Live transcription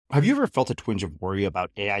Have you ever felt a twinge of worry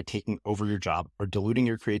about AI taking over your job or diluting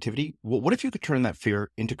your creativity? Well, what if you could turn that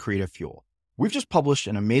fear into creative fuel? We've just published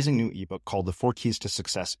an amazing new ebook called The 4 Keys to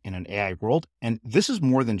Success in an AI World, and this is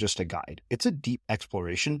more than just a guide. It's a deep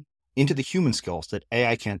exploration into the human skills that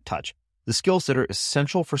AI can't touch, the skills that are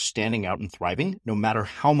essential for standing out and thriving, no matter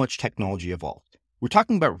how much technology evolves. We're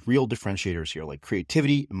talking about real differentiators here, like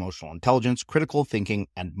creativity, emotional intelligence, critical thinking,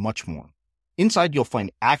 and much more. Inside, you'll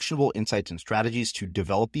find actionable insights and strategies to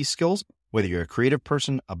develop these skills, whether you're a creative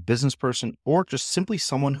person, a business person, or just simply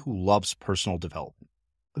someone who loves personal development.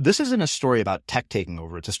 This isn't a story about tech taking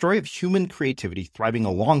over. It's a story of human creativity thriving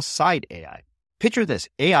alongside AI. Picture this,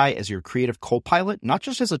 AI as your creative co-pilot, not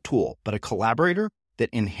just as a tool, but a collaborator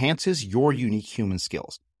that enhances your unique human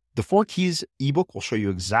skills. The 4 Keys ebook will show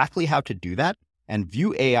you exactly how to do that and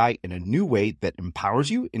view AI in a new way that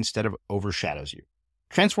empowers you instead of overshadows you.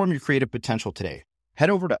 Transform your creative potential today. Head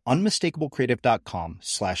over to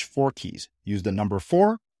unmistakablecreative.com/4keys. Use the number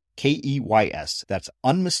 4, KEYS. That's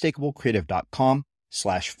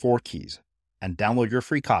unmistakablecreative.com/4keys and download your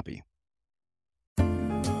free copy. I'm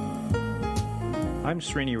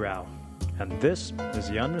Srini Rao, and this is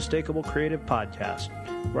the Unmistakable Creative Podcast,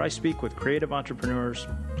 where I speak with creative entrepreneurs,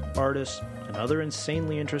 artists, and other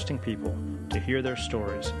insanely interesting people to hear their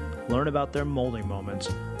stories, learn about their molding moments,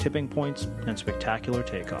 tipping points, and spectacular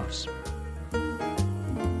takeoffs.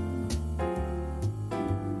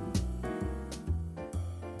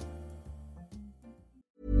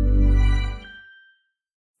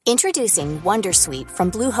 Introducing Wondersuite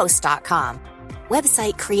from Bluehost.com.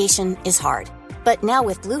 Website creation is hard, but now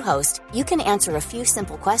with Bluehost, you can answer a few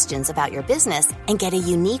simple questions about your business and get a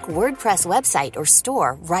unique WordPress website or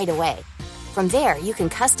store right away. From there, you can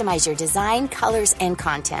customize your design, colors, and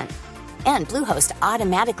content. And Bluehost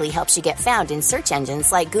automatically helps you get found in search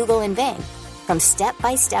engines like Google and Bing. From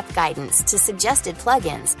step-by-step guidance to suggested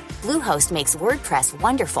plugins, Bluehost makes WordPress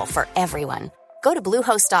wonderful for everyone. Go to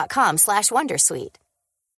bluehost.com/wondersuite.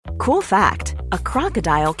 Cool fact, a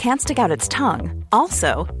crocodile can't stick out its tongue.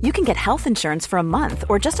 Also, you can get health insurance for a month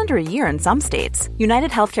or just under a year in some states. United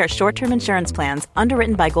Healthcare short-term insurance plans,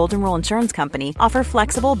 underwritten by Golden Rule Insurance Company, offer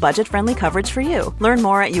flexible, budget-friendly coverage for you. Learn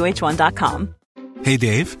more at uh1.com. Hey,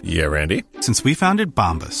 Dave. Yeah, Randy. Since we founded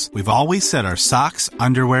Bombas, we've always said our socks,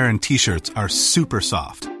 underwear, and T-shirts are super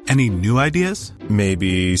soft. Any new ideas?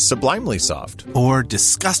 Maybe sublimely soft. Or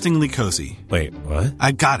disgustingly cozy. Wait, what?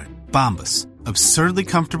 I got it. Bombas. Absurdly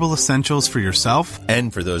comfortable essentials for yourself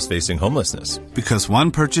and for those facing homelessness. Because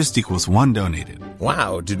one purchased equals one donated.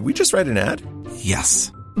 Wow, did we just write an ad?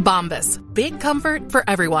 Yes. Bombas. Big comfort for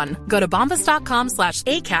everyone. Go to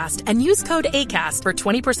bombas.com/ACAST and use code ACAST for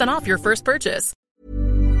 20% off your first purchase.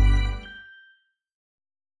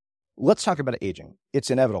 Let's talk about aging.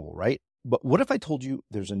 It's inevitable, right? But what if I told you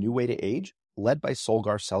there's a new way to age, led by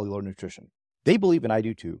Solgar Cellular Nutrition? They believe, and I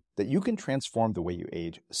do too, that you can transform the way you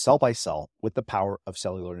age cell by cell with the power of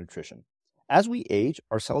cellular nutrition. As we age,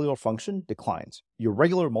 our cellular function declines. Your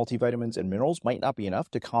regular multivitamins and minerals might not be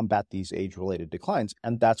enough to combat these age-related declines,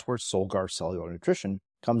 and that's where Solgar Cellular Nutrition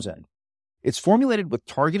comes in. It's formulated with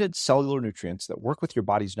targeted cellular nutrients that work with your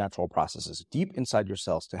body's natural processes deep inside your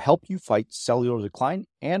cells to help you fight cellular decline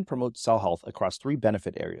and promote cell health across 3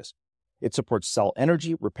 benefit areas. It supports cell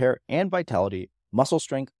energy, repair, and vitality, muscle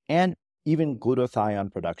strength, and even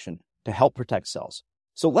glutathione production to help protect cells.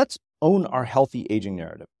 So let's own our healthy aging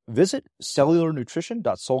narrative. Visit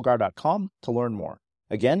cellularnutrition.solgar.com to learn more.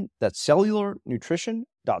 Again, that's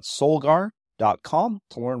cellularnutrition.solgar.com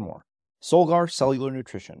to learn more. Solgar Cellular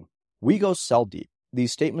Nutrition. We go cell deep.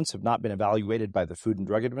 These statements have not been evaluated by the Food and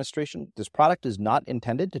Drug Administration. This product is not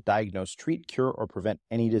intended to diagnose, treat, cure, or prevent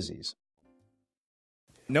any disease.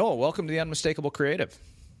 Noah, welcome to the Unmistakable Creative.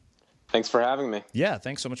 Thanks for having me. Yeah,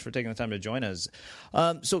 thanks so much for taking the time to join us.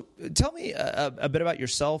 So tell me a bit about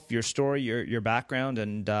yourself, your story, your background,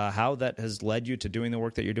 and how that has led you to doing the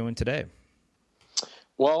work that you're doing today.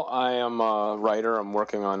 Well, I am a writer. I'm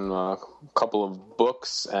working on a couple of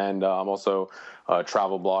books, and I'm also a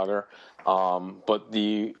travel blogger. But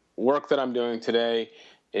the work that I'm doing today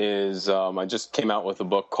is I just came out with a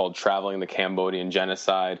book called Traveling the Cambodian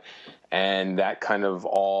Genocide, and that kind of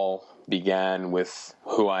all began with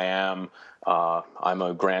who I am. I'm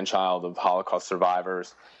a grandchild of Holocaust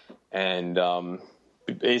survivors, and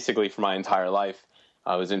basically for my entire life,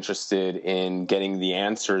 I was interested in getting the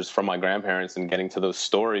answers from my grandparents and getting to those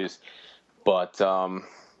stories, but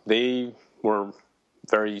they were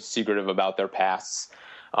very secretive about their pasts.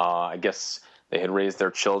 I guess they had raised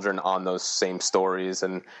their children on those same stories,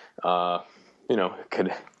 and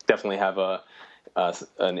could definitely have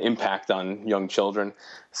an impact on young children.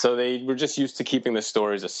 So they were just used to keeping the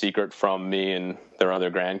stories a secret from me and their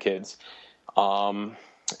other grandkids.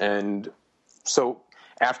 And so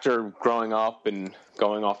after growing up and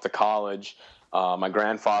going off to college, my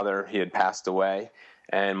grandfather, he had passed away,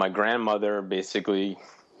 and my grandmother basically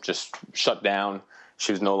just shut down.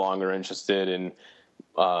 She was no longer interested in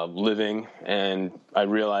living, and I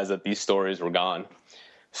realized that these stories were gone.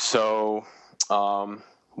 So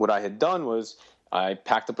what I had done was I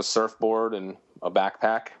packed up a surfboard and a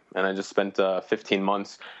backpack, and I just spent 15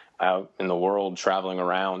 months out in the world traveling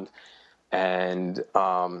around. And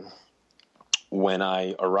when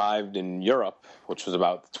I arrived in Europe, which was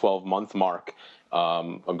about the 12-month mark,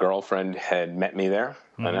 a girlfriend had met me there,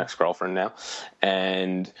 an ex-girlfriend now,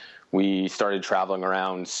 and we started traveling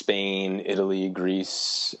around Spain, Italy,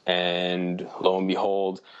 Greece, and lo and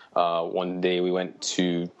behold, one day we went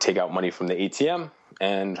to take out money from the ATM,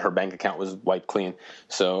 and her bank account was wiped clean.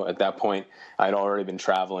 So at that point, I'd already been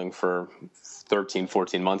traveling for 13,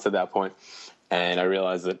 14 months at that point, and I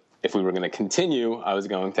realized that if we were going to continue, I was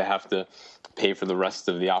going to have to pay for the rest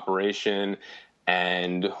of the operation,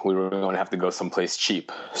 and we were going to have to go someplace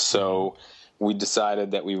cheap. So we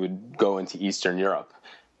decided that we would go into Eastern Europe.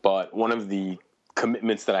 But one of the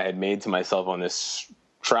commitments that I had made to myself on this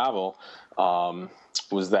travel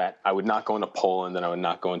was that I would not go into Poland and I would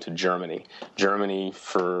not go into Germany. Germany,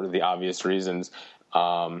 for the obvious reasons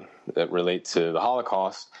that relate to the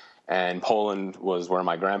Holocaust, and Poland was where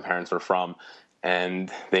my grandparents were from,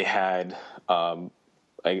 and they had a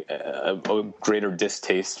greater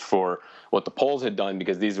distaste for what the Poles had done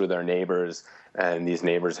because these were their neighbors, and these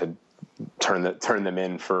neighbors had turned them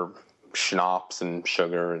in for schnapps and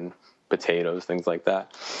sugar and potatoes, things like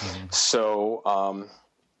that. So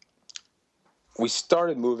we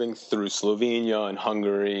started moving through Slovenia and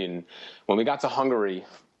Hungary, and when we got to Hungary,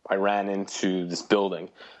 I ran into this building,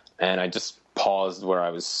 and I just paused where I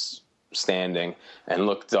was standing and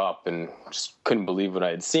looked up and just couldn't believe what I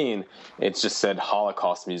had seen. It just said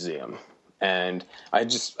Holocaust Museum, and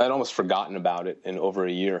I'd almost forgotten about it in over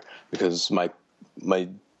a year because my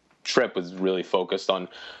trip was really focused on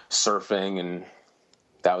surfing, and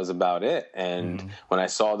that was about it. And when I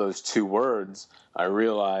saw those two words, I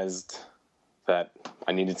realized that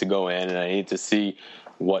I needed to go in and I needed to see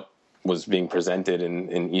what was being presented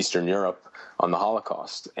in Eastern Europe on the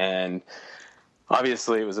Holocaust. And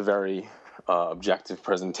obviously it was a very objective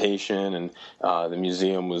presentation, and the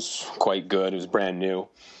museum was quite good. It was brand new.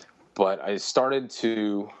 But I started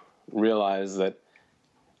to realize that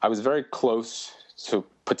I was very close to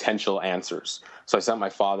potential answers. So I sent my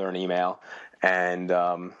father an email, and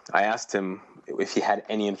I asked him if he had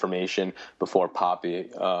any information before Poppy,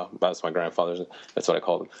 that's my grandfather's, that's what I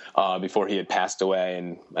called him, before he had passed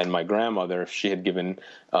away, and my grandmother, if she had given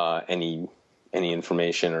any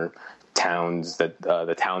information or towns that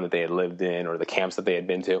the town that they had lived in or the camps that they had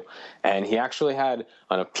been to. And he actually had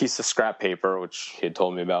on a piece of scrap paper, which he had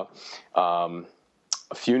told me about,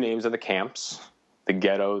 a few names of the camps, the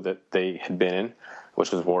ghetto that they had been in,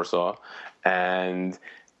 which was Warsaw, and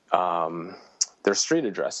their street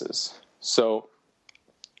addresses. So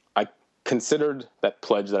I considered that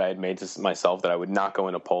pledge that I had made to myself that I would not go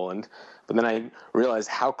into Poland, but then I realized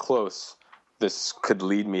how close this could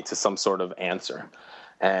lead me to some sort of answer.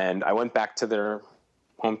 And I went back to their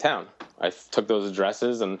hometown. I took those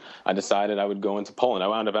addresses and I decided I would go into Poland. I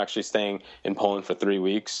wound up actually staying in Poland for 3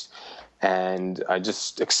 weeks, and I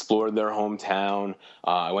just explored their hometown.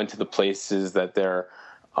 I went to the places that their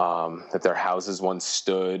houses once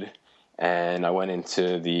stood, and I went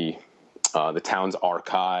into the town's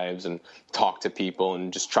archives and talked to people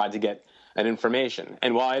and just tried to get an information.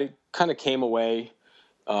 And while I kind of came away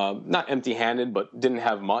not empty-handed, but didn't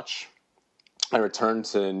have much, I returned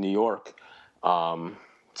to New York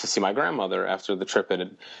to see my grandmother after the trip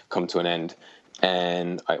had come to an end.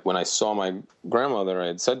 And when I saw my grandmother, I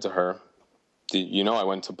had said to her, I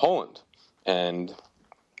went to Poland. And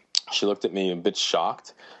she looked at me a bit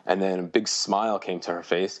shocked, and then a big smile came to her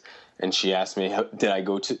face, and she asked me, did I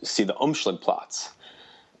go to see the Umschlagplatz?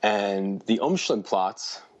 And the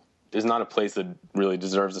Umschlagplatz is not a place that really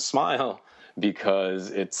deserves a smile, because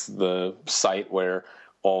it's the site where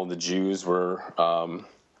all the Jews were,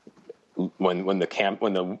 when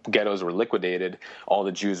the ghettos were liquidated, all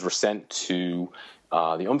the Jews were sent to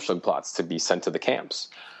the Umschlagplatz to be sent to the camps.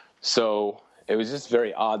 So it was just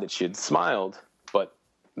very odd that she had smiled, but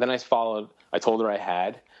then I told her I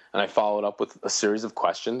had, and I followed up with a series of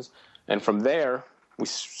questions, and from there, we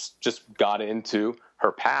just got into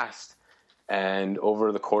her past, and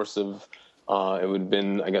over the course of it would have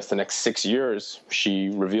been, I guess, the next 6 years, she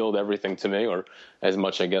revealed everything to me, or as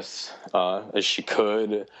much, I guess, as she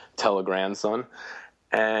could tell a grandson.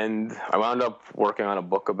 And I wound up working on a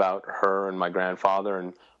book about her and my grandfather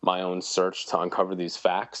and my own search to uncover these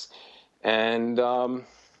facts. And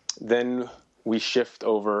then we shift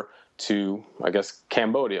over to, I guess,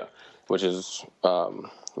 Cambodia, which is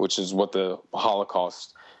what the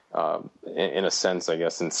Holocaust, in a sense, I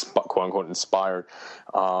guess, quote unquote, inspired,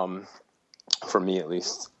 for me at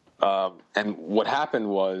least. And what happened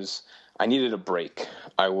was I needed a break.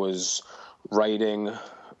 I was writing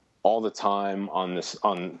all the time on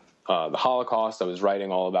the Holocaust. I was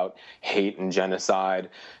writing all about hate and genocide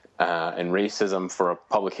and racism for a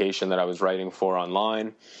publication that I was writing for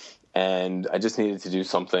online, and I just needed to do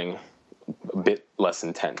something a bit less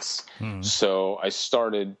intense. So I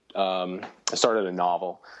started a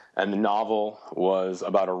novel, and the novel was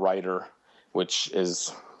about a writer, which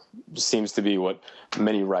seems to be what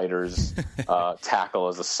many writers tackle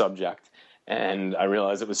as a subject. And I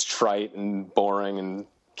realized it was trite and boring and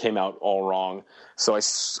came out all wrong. So I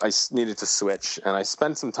needed to switch, and I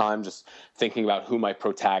spent some time just thinking about who my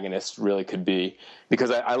protagonist really could be,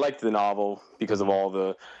 because I liked the novel because of all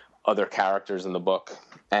the other characters in the book.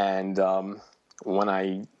 And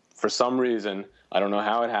when for some reason, I don't know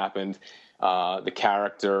how it happened, the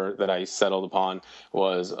character that I settled upon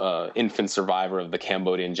was an infant survivor of the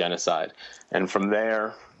Cambodian genocide. And from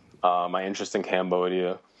there, my interest in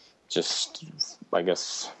Cambodia just, I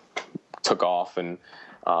guess, took off. And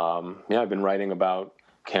I've been writing about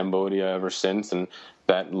Cambodia ever since, and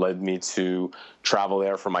that led me to travel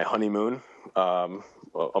there for my honeymoon,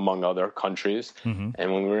 among other countries. And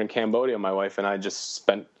when we were in Cambodia, my wife and I just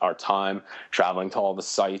spent our time traveling to all the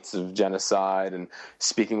sites of genocide and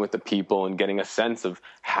speaking with the people and getting a sense of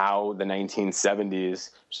how the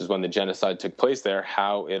 1970s, which is when the genocide took place there,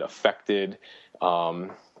 how it affected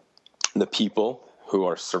the people who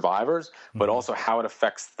are survivors, but also how it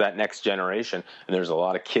affects that next generation. And there's a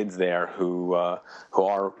lot of kids there who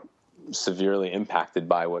are severely impacted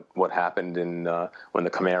by what happened when the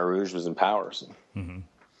Khmer Rouge was in power. So.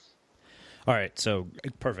 All right, so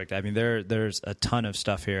perfect. I mean, there's a ton of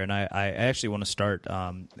stuff here, and I actually want to start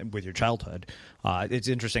with your childhood. It's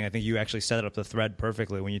interesting. I think you actually set up the thread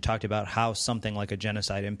perfectly when you talked about how something like a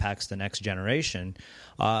genocide impacts the next generation.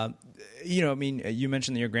 You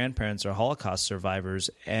mentioned that your grandparents are Holocaust survivors,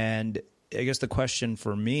 and I guess the question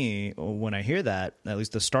for me when I hear that, at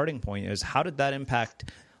least the starting point, is how did that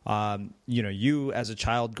impact you as a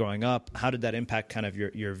child growing up? How did that impact kind of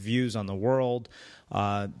your views on the world?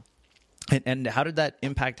 And how did that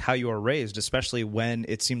impact how you were raised, especially when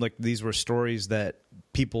it seemed like these were stories that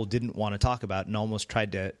people didn't want to talk about and almost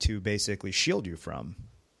tried to basically shield you from?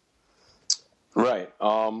 Right.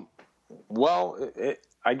 I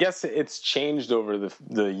guess it's changed over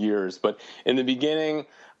the years, but in the beginning,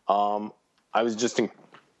 I was just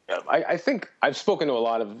I think I've spoken to a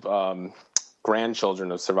lot of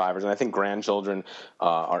grandchildren of survivors, and I think grandchildren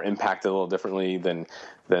are impacted a little differently than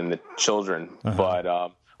the children. But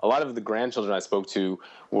a lot of the grandchildren I spoke to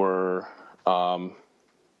were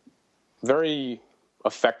very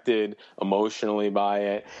affected emotionally by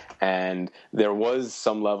it, and there was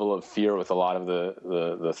some level of fear with a lot of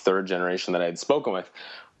the third generation that I had spoken with.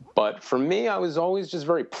 But for me, I was always just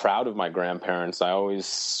very proud of my grandparents. I always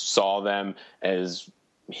saw them as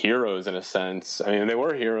heroes in a sense. I mean, they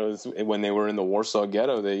were heroes when they were in the Warsaw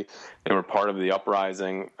Ghetto. They were part of the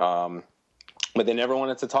uprising, but they never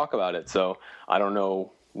wanted to talk about it. So I don't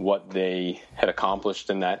know what they had accomplished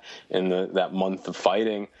in that month of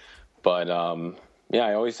fighting, but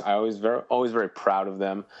I always very proud of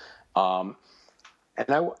them, and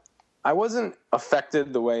I wasn't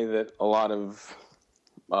affected the way that a lot of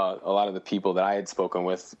the people that I had spoken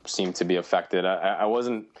with seemed to be affected. I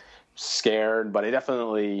wasn't scared, but I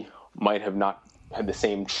definitely might have not had the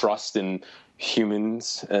same trust in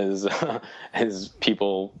humans as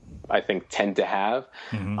people I think tend to have.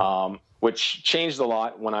 Which changed a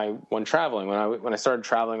lot when traveling. When I started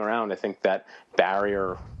traveling around, I think that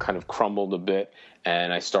barrier kind of crumbled a bit,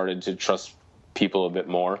 and I started to trust people a bit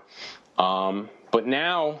more. But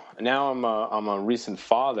now I'm a recent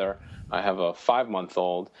father. I have a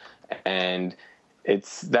 5-month-old, and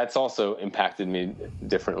that's also impacted me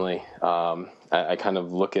differently. I kind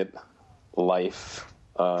of look at life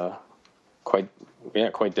quite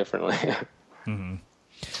differently.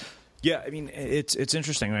 Yeah, I mean, it's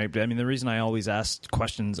interesting, right? I mean, the reason I always ask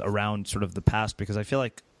questions around sort of the past, because I feel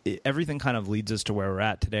like everything kind of leads us to where we're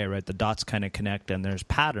at today, right? The dots kind of connect, and there's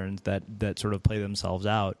patterns that sort of play themselves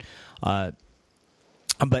out.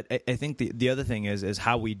 But I think the other thing is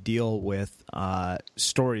how we deal with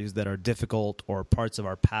stories that are difficult or parts of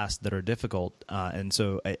our past that are difficult. And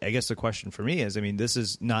so I guess the question for me is, I mean, this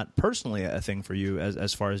is not personally a thing for you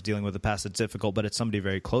as far as dealing with the past that's difficult, but it's somebody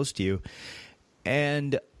very close to you.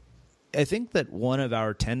 And I think that one of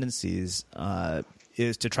our tendencies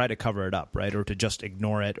is to try to cover it up, right, or to just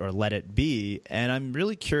ignore it or let it be. And I'm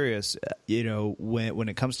really curious, when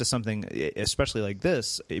it comes to something, especially like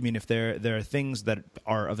this. I mean, if there are things that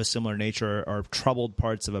are of a similar nature or troubled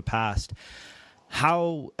parts of a past,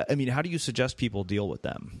 how do you suggest people deal with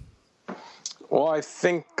them? Well, I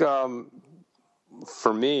think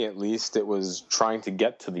for me, at least, it was trying to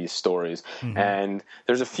get to these stories, and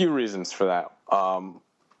there's a few reasons for that.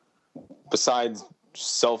 Besides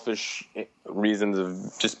selfish reasons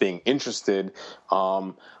of just being interested,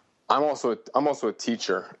 I'm also a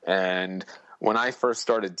teacher, and when I first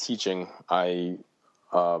started teaching, I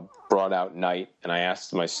brought out Night, and I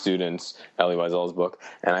asked my students, Elie Wiesel's book,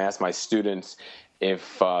 and I asked my students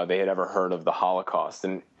if they had ever heard of the Holocaust.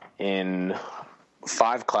 And in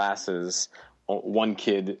 5 classes, one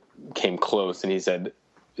kid came close, and he said,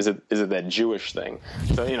 Is it that Jewish thing?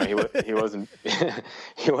 So he wasn't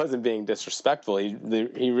he wasn't being disrespectful.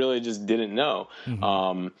 He really just didn't know.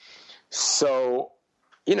 So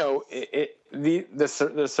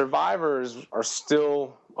the survivors are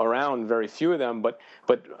still around, very few of them, but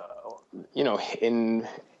in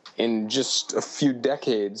just a few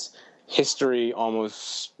decades, history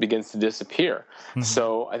almost begins to disappear.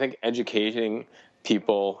 So I think educating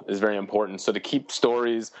people is very important. So to keep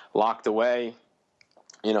stories locked away,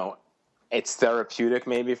 it's therapeutic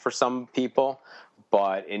maybe for some people,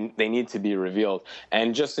 but they need to be revealed.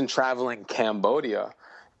 And just in traveling Cambodia,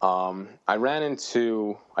 I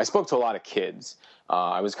spoke to a lot of kids.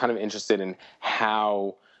 I was kind of interested in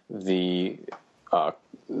how the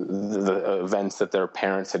events that their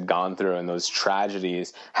parents had gone through and those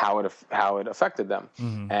tragedies, how it affected them.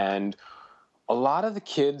 And a lot of the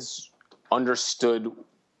kids understood.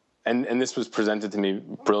 And this was presented to me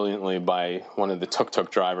brilliantly by one of the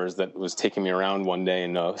tuk-tuk drivers that was taking me around one day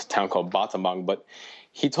in a town called Battambang. But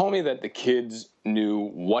he told me that the kids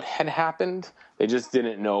knew what had happened. They just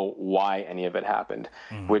didn't know why any of it happened,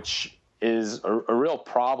 which is a real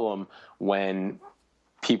problem when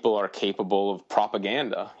people are capable of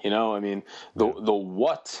propaganda. I mean, the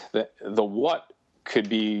what could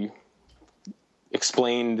be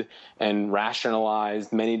explained and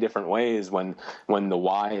rationalized many different ways when the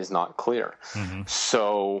why is not clear.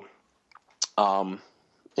 So, I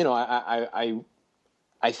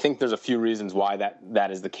think there's a few reasons why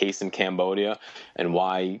that is the case in Cambodia and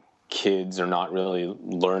why kids are not really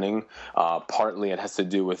learning. Partly it has to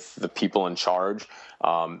do with the people in charge.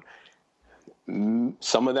 Some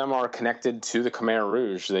of them are connected to the Khmer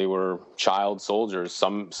Rouge. They were child soldiers.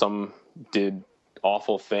 Some did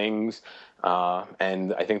awful things.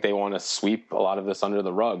 And I think they want to sweep a lot of this under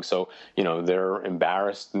the rug. So, they're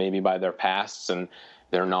embarrassed maybe by their pasts, and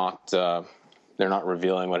they're not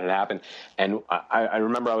revealing what had happened. And I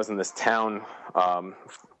remember I was in this town,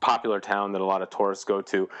 popular town that a lot of tourists go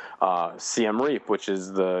to, Siem Reap, which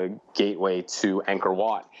is the gateway to Angkor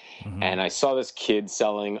Wat. And I saw this kid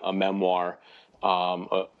selling a memoir.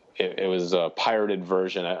 It was a pirated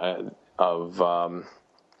version of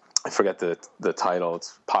I forget the title.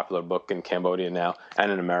 It's a popular book in Cambodia now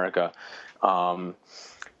and in America,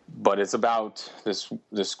 but it's about this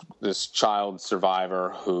child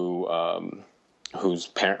survivor whose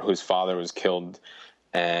father was killed.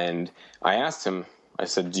 And I asked him. I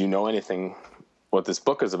said, "Do you know anything what this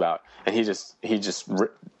book is about?" And he just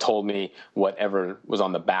told me whatever was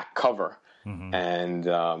on the back cover. And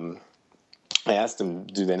I asked him,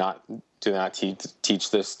 "Do they not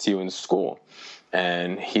teach this to you in school?"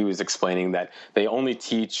 And he was explaining that they only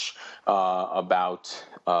teach about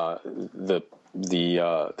the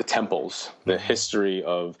temples, the history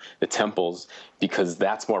of the temples, because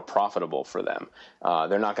that's more profitable for them.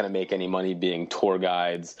 They're not going to make any money being tour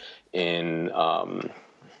guides in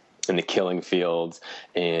the killing fields,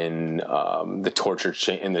 in the torture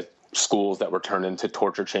in the schools that were turned into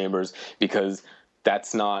torture chambers, because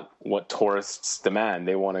that's not what tourists demand.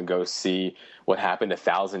 They want to go see what happened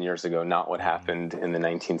 1,000 years ago, not what happened in the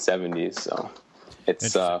 1970s. So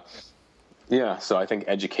it's, so I think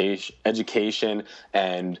education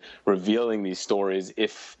and revealing these stories,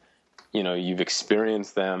 if, you've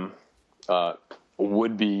experienced them,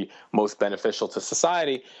 would be most beneficial to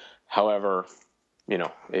society. However,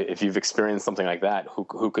 if you've experienced something like that,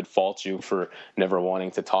 who could fault you for never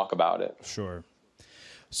wanting to talk about it? Sure.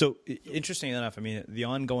 So interesting enough, I mean, the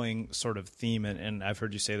ongoing sort of theme, and I've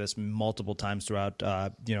heard you say this multiple times throughout,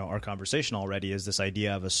 our conversation already, is this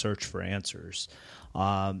idea of a search for answers.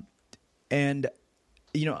 And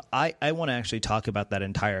I want to actually talk about that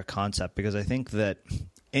entire concept, because I think that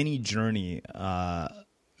any journey,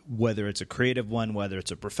 whether it's a creative one, whether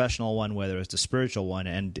it's a professional one, whether it's a spiritual one,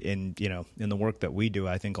 and in the work that we do,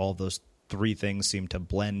 I think all of those three things seem to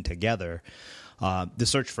blend together. The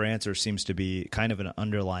search for answers seems to be kind of an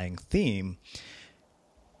underlying theme.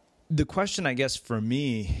 The question, I guess, for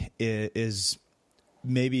me is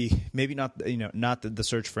maybe not the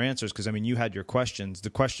search for answers, because I mean, you had your questions. The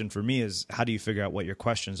question for me is, how do you figure out what your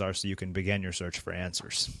questions are so you can begin your search for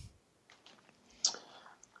answers?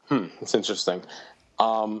 That's interesting.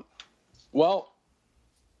 Well,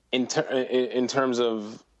 in terms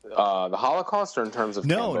of the Holocaust, or in terms of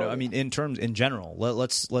Cambodia? No, I mean in general.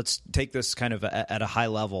 Let's take this kind of at a high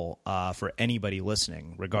level for anybody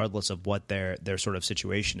listening, regardless of what their sort of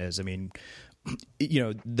situation is. I mean,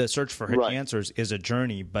 the search for answers is a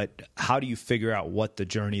journey, but how do you figure out what the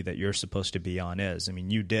journey that you're supposed to be on is? I mean,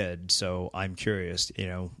 you did, so I'm curious.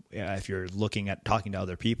 If you're looking at talking to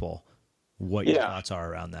other people, what your thoughts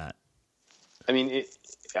are around that. I mean,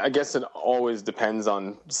 I guess it always depends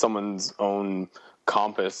on someone's own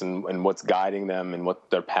compass and what's guiding them and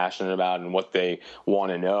what they're passionate about and what they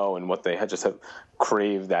want to know and what they just have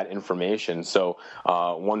craved that information. So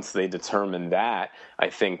once they determine that, I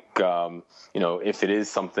think, if it is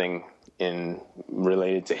something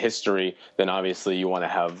related to history, then obviously you want to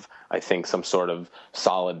have, I think, some sort of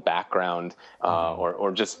solid background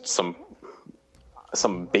or just some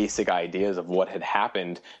basic ideas of what had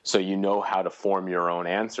happened, so you know how to form your own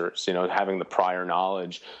answers. Having the prior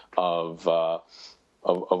knowledge of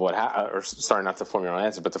what happened, or sorry, not to form your own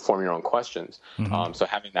answer, but to form your own questions. Mm-hmm. So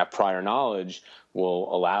having that prior knowledge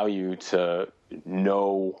will allow you to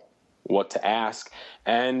know what to ask,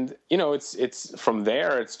 and it's from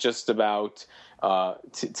there. It's just about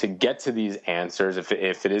to get to these answers, if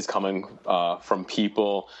it is coming from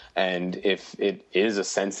people, and if it is a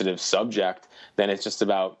sensitive subject, then it's just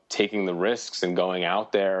about taking the risks and going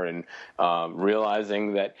out there and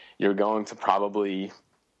realizing that you're going to probably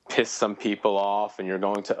piss some people off and you're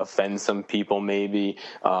going to offend some people maybe,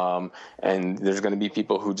 and there's going to be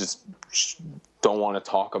people who just don't want to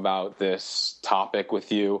talk about this topic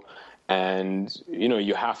with you, and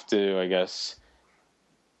you have to, I guess,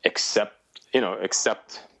 accept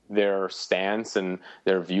their stance and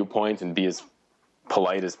their viewpoint and be as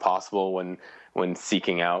polite as possible when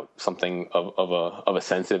seeking out something of a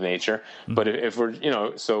sensitive nature. Mm-hmm. But if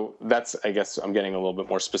we're, so that's, I guess I'm getting a little bit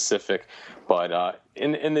more specific, but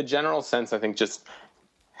in the general sense, I think just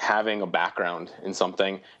having a background in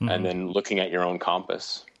something, mm-hmm. and then looking at your own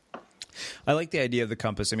compass. I like the idea of the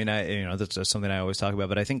compass. I mean, that's something I always talk about.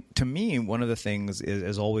 But I think, to me, one of the things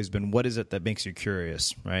has always been, what is it that makes you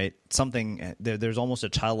curious, right? Something, there's almost a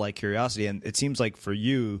childlike curiosity. And it seems like for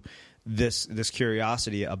you, this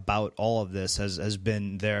curiosity about all of this has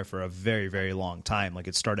been there for a very, very long time. Like,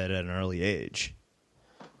 it started at an early age.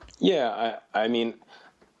 Yeah, I mean,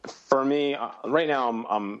 for me, right now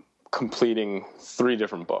I'm completing 3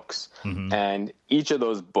 different books, mm-hmm. and each of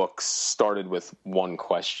those books started with one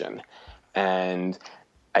question. And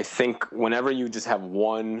I think whenever you just have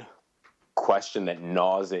one question that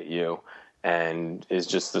gnaws at you and is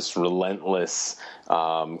just this relentless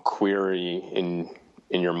query in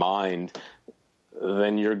your mind,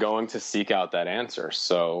 then you're going to seek out that answer.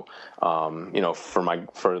 So,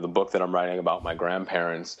 for the book that I'm writing about my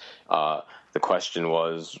grandparents, the question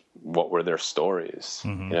was, what were their stories?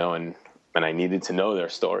 Mm-hmm. And I needed to know their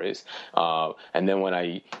stories. And then when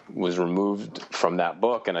I was removed from that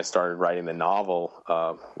book and I started writing the novel,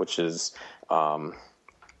 which is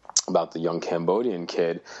about the young Cambodian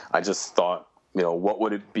kid, I just thought, what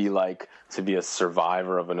would it be like to be a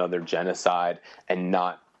survivor of another genocide and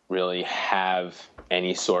not really have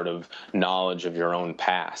any sort of knowledge of your own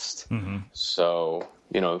past? Mm-hmm. So,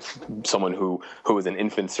 someone who was an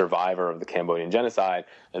infant survivor of the Cambodian genocide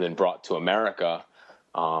and then brought to America,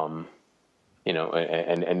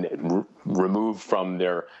 and removed from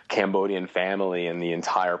their Cambodian family and the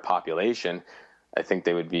entire population, I think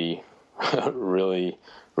they would be really,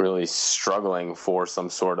 really struggling for some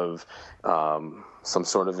sort of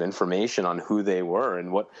information on who they were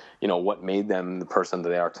and what made them the person that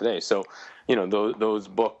they are today. So, those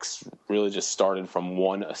books really just started from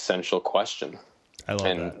one essential question. I love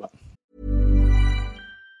that.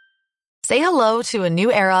 Say hello to a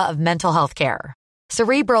new era of mental health care.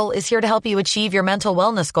 Cerebral is here to help you achieve your mental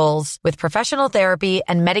wellness goals with professional therapy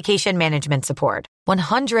and medication management support.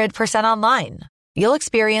 100% online. You'll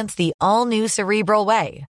experience the all-new Cerebral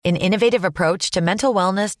Way, an innovative approach to mental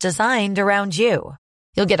wellness designed around you.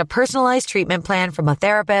 You'll get a personalized treatment plan from a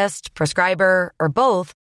therapist, prescriber, or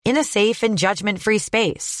both in a safe and judgment-free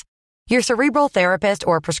space. Your Cerebral therapist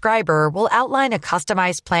or prescriber will outline a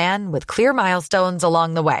customized plan with clear milestones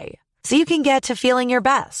along the way, so you can get to feeling your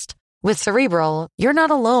best. With Cerebral, you're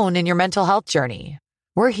not alone in your mental health journey.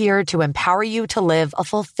 We're here to empower you to live a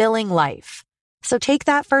fulfilling life. So take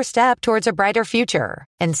that first step towards a brighter future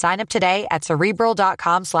and sign up today at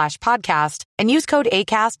Cerebral.com/podcast and use code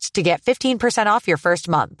ACAST to get 15% off your first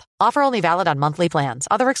month. Offer only valid on monthly plans.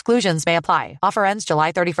 Other exclusions may apply. Offer ends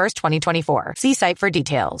July 31st, 2024. See site for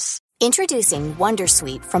details. Introducing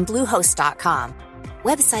Wondersuite from Bluehost.com.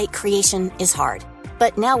 Website creation is hard,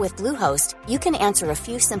 but now with Bluehost, you can answer a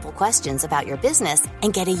few simple questions about your business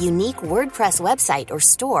and get a unique WordPress website or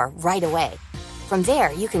store right away. From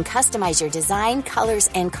there, you can customize your design, colors,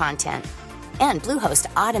 and content. And Bluehost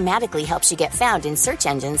automatically helps you get found in search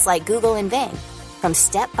engines like Google and Bing. From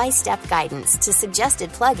step-by-step guidance to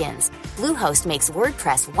suggested plugins, Bluehost makes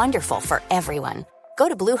WordPress wonderful for everyone. Go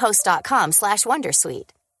to Bluehost.com/Wondersuite.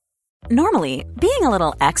 Normally, being a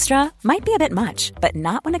little extra might be a bit much, but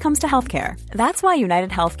not when it comes to healthcare. That's why United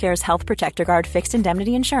Healthcare's Health Protector Guard fixed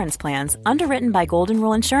indemnity insurance plans, underwritten by Golden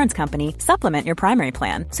Rule Insurance Company, supplement your primary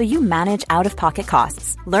plan so you manage out-of-pocket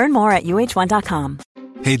costs. Learn more at UH1.com.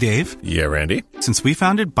 Hey, Dave. Yeah, Randy. Since we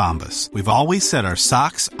founded Bombas, we've always said our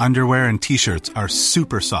socks, underwear, and T-shirts are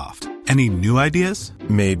super soft. Any new ideas?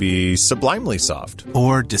 Maybe sublimely soft.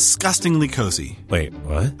 Or disgustingly cozy. Wait,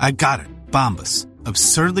 what? I got it. Bombas.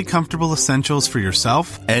 Absurdly comfortable essentials for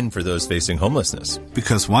yourself And for those facing homelessness.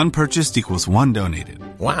 because one purchased equals one donated.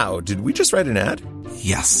 Wow, did we just write an ad?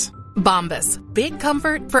 Yes. Bombas. Big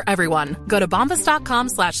comfort for everyone. Go to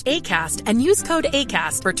bombas.com/ACAST and use code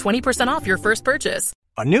ACAST for 20% off your first purchase.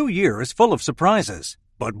 A new year is full of surprises,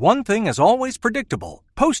 but one thing is always predictable.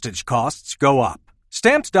 Postage costs go up.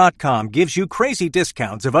 Stamps.com gives you crazy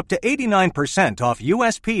discounts of up to 89% off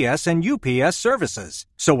USPS and UPS services.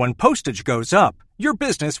 So when postage goes up, your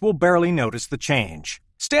business will barely notice the change.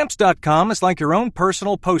 Stamps.com is like your own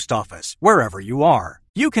personal post office, wherever you are.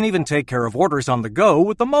 You can even take care of orders on the go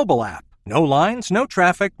with the mobile app. No lines, no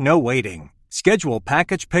traffic, no waiting. Schedule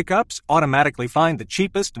package pickups, automatically find the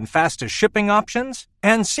cheapest and fastest shipping options,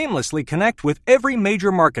 and seamlessly connect with every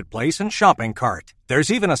major marketplace and shopping cart.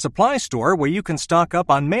 There's even a supply store where you can stock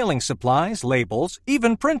up on mailing supplies, labels,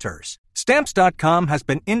 even printers. Stamps.com has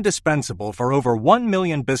been indispensable for over 1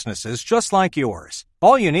 million businesses just like yours.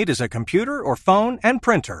 All you need is a computer or phone and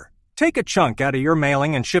printer. Take a chunk out of your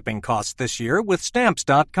mailing and shipping costs this year with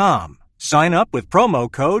Stamps.com. Sign up with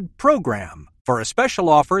promo code PROGRAM for a special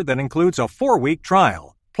offer that includes a 4-week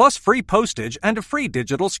trial, plus free postage and a free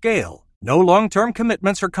digital scale. No long-term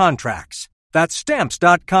commitments or contracts. That's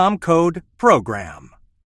Stamps.com code PROGRAM.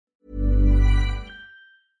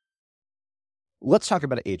 Let's talk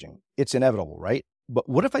about aging. It's inevitable, right? But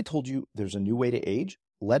what if I told you there's a new way to age,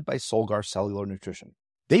 led by Solgar Cellular Nutrition?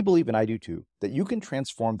 They believe, and I do too, that you can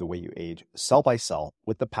transform the way you age cell by cell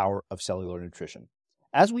with the power of cellular nutrition.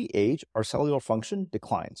 As we age, our cellular function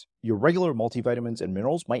declines. Your regular multivitamins and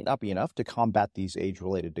minerals might not be enough to combat these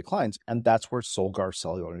age-related declines, and that's where Solgar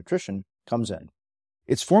Cellular Nutrition comes in.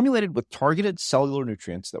 It's formulated with targeted cellular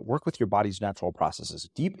nutrients that work with your body's natural processes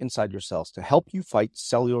deep inside your cells to help you fight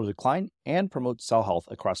cellular decline and promote cell health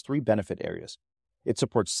across 3 benefit areas. It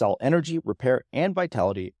supports cell energy, repair, and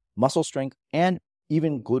vitality, muscle strength, and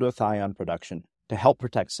even glutathione production to help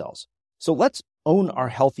protect cells. So let's own our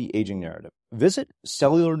healthy aging narrative. Visit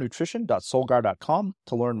cellularnutrition.solgar.com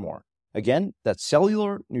to learn more. Again, that's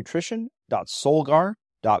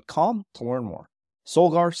cellularnutrition.solgar.com to learn more.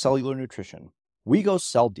 Solgar Cellular Nutrition. We go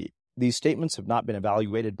cell deep. These statements have not been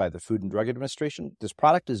evaluated by the Food and Drug Administration. This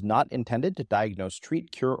product is not intended to diagnose,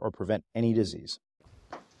 treat, cure, or prevent any disease.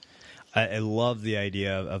 I love the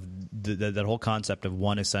idea of that whole concept of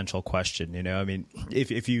one essential question. You know, I mean,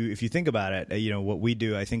 if you think about it, you know, what we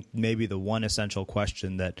do, I think maybe the one essential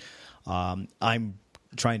question that I'm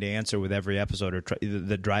trying to answer with every episode or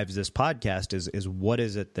that drives this podcast is what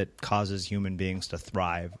is it that causes human beings to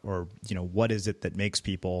thrive, or you know, what is it that makes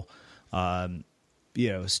people stand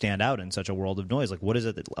out in such a world of noise? Like, what is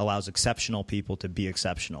it that allows exceptional people to be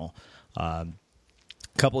exceptional?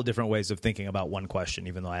 Couple of different ways of thinking about one question,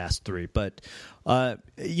 even though I asked 3. But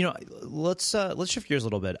let's shift gears a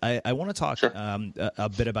little bit. I want to talk a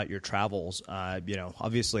bit about your travels.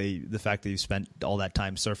 Obviously, the fact that you spent all that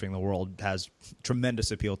time surfing the world has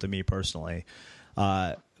tremendous appeal to me personally.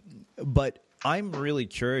 But I'm really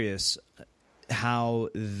curious how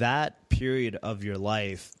that period of your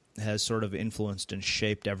life has sort of influenced and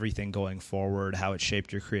shaped everything going forward, how it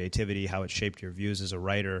shaped your creativity, how it shaped your views as a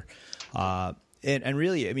writer. And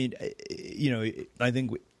really, I mean, I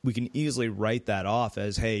think we can easily write that off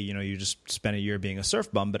as, hey, you just spent a year being a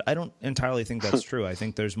surf bum, but I don't entirely think that's true. I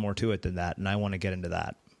think there's more to it than that, and I want to get into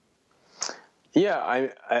that. Yeah,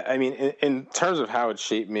 I mean, in terms of how it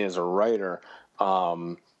shaped me as a writer, I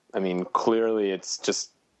mean, clearly it's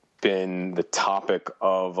just been the topic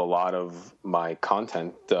of a lot of my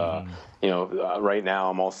content. Right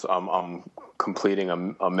now I'm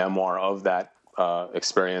completing a memoir of that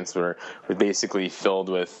experience where we're basically filled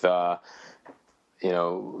with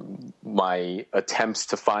my attempts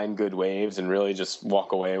to find good waves and really just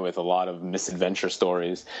walk away with a lot of misadventure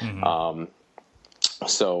stories.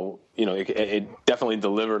 So it definitely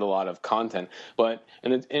delivered a lot of content, but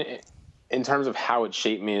in terms of how it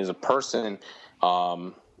shaped me as a person,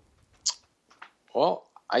 well,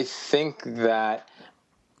 I think that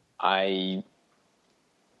I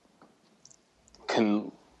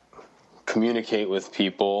can communicate with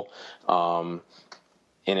people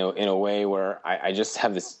in a way where I just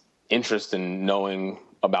have this interest in knowing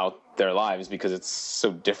about their lives because it's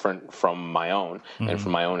so different from my own and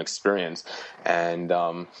from my own experience. And,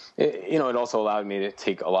 it also allowed me to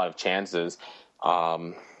take a lot of chances,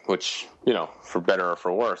 which, for better or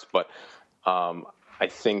for worse. But I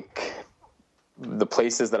think the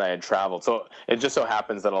places that I had traveled, so it just so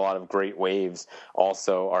happens that a lot of great waves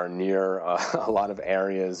also are near a lot of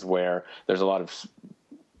areas where there's a lot of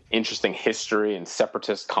interesting history and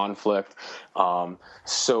separatist conflict.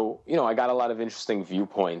 So, I got a lot of interesting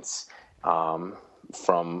viewpoints from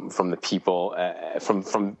the people,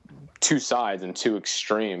 from two sides and two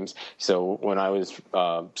extremes. So when I was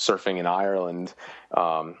surfing in Ireland,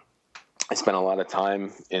 I spent a lot of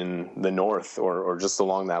time in the north or just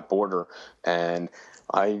along that border, and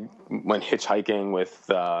I went hitchhiking with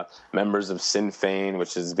members of Sinn Féin,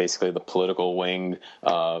 which is basically the political wing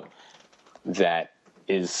that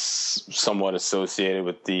is somewhat associated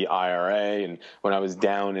with the IRA. And when I was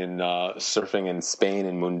down in surfing in Spain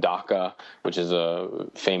in Mundaka, which is a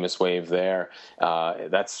famous wave there,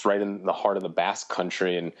 that's right in the heart of the Basque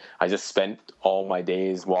Country. And I just spent all my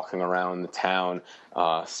days walking around the town,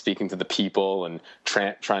 speaking to the people and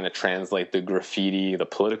trying to translate the graffiti, the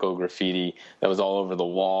political graffiti that was all over the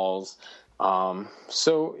walls.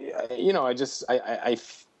 So, I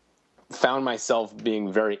found myself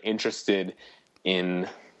being very interested in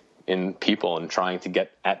people and trying to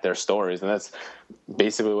get at their stories. And that's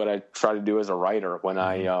basically what I try to do as a writer. When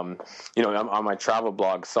I'm on my travel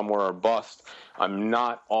blog, Somewhere or Bust, I'm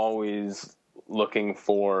not always looking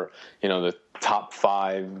for, the top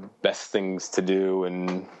 5 best things to do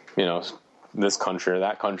in, this country or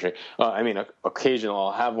that country. Occasionally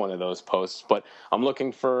I'll have one of those posts, but I'm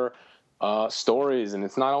looking for stories, and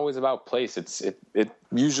it's not always about place. It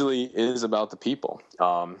usually is about the people.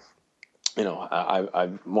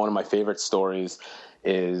 One of my favorite stories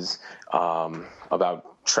is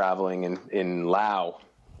about traveling in Laos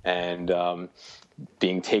and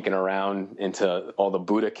being taken around into all the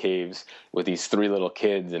Buddha caves with these 3 little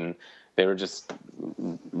kids, and they were just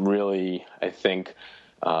really, I think,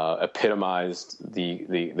 epitomized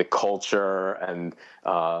the culture and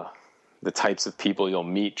the types of people you'll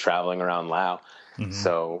meet traveling around Laos.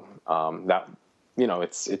 So that.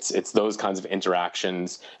 It's those kinds of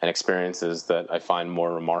interactions and experiences that I find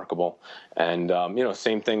more remarkable. And,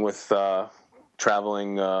 same thing with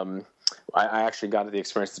traveling. I actually got the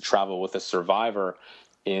experience to travel with a survivor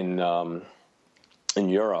in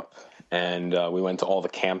Europe. And we went to all the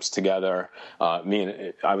camps together.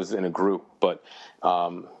 I was in a group, but,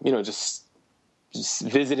 just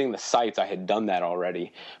visiting the sites, I had done that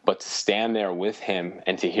already. But to stand there with him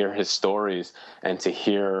and to hear his stories and to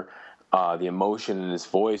hear the emotion in his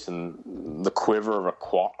voice and the quiver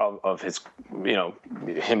of his,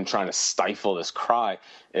 him trying to stifle this cry,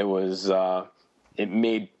 it was, it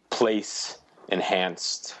made place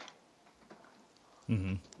enhanced.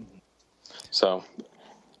 So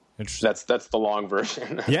that's the long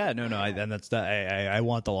version. Yeah, no, and that's that. I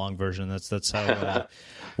want the long version. That's how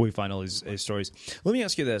we find all these stories. Let me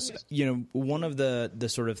ask you this. One of the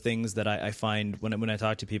sort of things that I find when I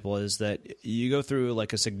talk to people is that you go through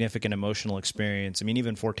like a significant emotional experience. I mean,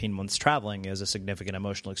 even 14 months traveling is a significant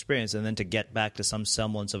emotional experience, and then to get back to some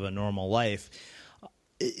semblance of a normal life,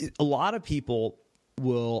 a lot of people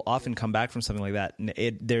will often come back from something like that,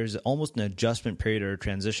 and there's almost an adjustment period or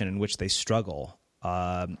transition in which they struggle.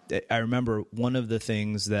 I remember one of the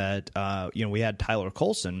things that, we had Tyler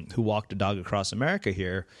Colson, who walked a dog across America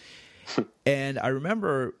here, And I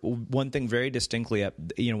remember one thing very distinctly,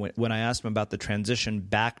 when I asked him about the transition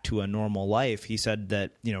back to a normal life, he said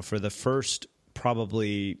that, for the first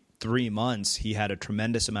probably 3 months, he had a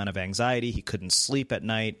tremendous amount of anxiety. He couldn't sleep at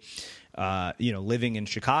night. Living in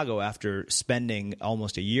Chicago after spending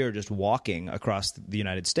almost a year just walking across the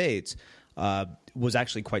United States was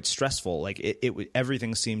actually quite stressful. Like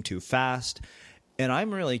everything seemed too fast. And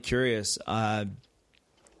I'm really curious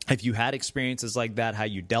if you had experiences like that, how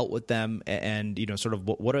you dealt with them, and sort of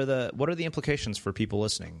what are the implications for people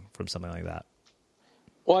listening from something like that?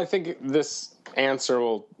 Well, I think this answer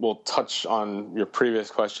will touch on your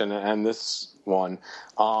previous question and this one.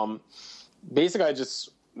 Basically,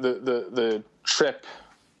 the trip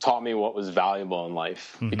taught me what was valuable in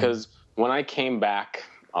life, because when I came back,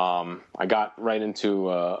 I got right into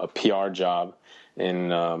a PR job in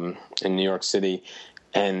New York City,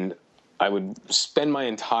 and I would spend my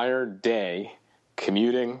entire day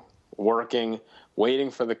commuting, working,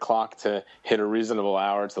 waiting for the clock to hit a reasonable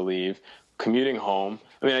hour to leave, commuting home.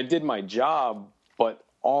 I mean, I did my job, but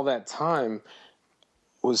all that time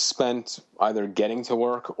was spent either getting to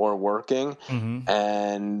work or working.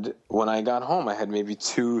 And when I got home, I had maybe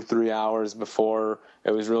 2-3 hours before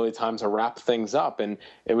it was really time to wrap things up. And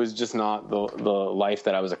it was just not the life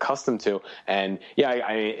that I was accustomed to. And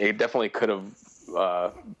it definitely could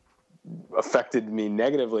have affected me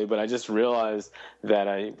negatively, but I just realized that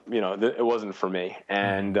it wasn't for me.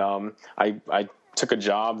 And I took a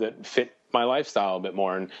job that fit my lifestyle a bit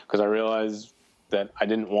more, and because I realized that I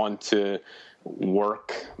didn't want to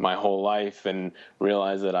work my whole life and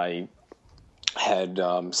realize that I had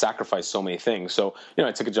sacrificed so many things. So,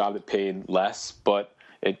 I took a job that paid less, but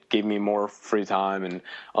it gave me more free time and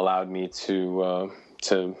allowed me to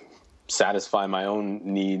satisfy my own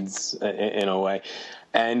needs in a way.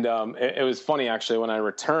 And it was funny, actually, when I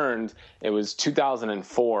returned, it was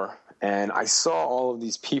 2004, and I saw all of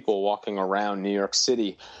these people walking around New York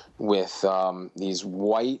City with these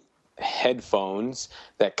white headphones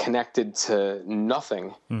that connected to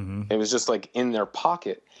nothing. It was just like in their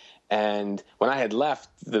pocket. And when I had left,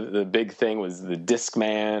 the big thing was the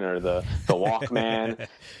Discman or the Walkman.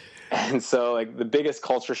 And so, like, the biggest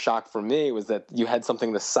culture shock for me was that you had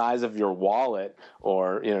something the size of your wallet,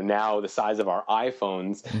 or now the size of our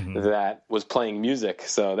iPhones, that was playing music.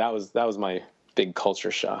 So that was my big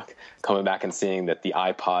culture shock, coming back and seeing that the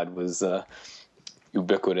iPod was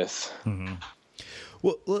ubiquitous.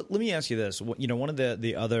 Well, let me ask you this. One of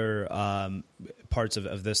the other parts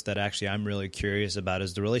of this that actually I'm really curious about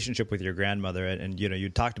is the relationship with your grandmother. And you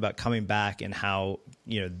talked about coming back and how,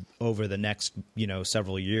 over the next,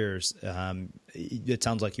 several years, it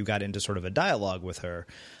sounds like you got into sort of a dialogue with her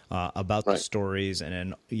about the stories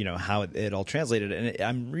and how it all translated. And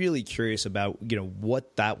I'm really curious about,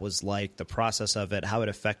 what that was like, the process of it, how it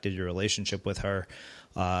affected your relationship with her.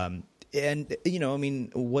 And,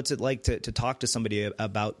 what's it like to talk to somebody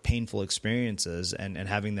about painful experiences and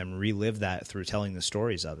having them relive that through telling the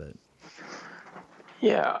stories of it?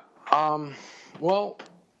 Yeah. Well,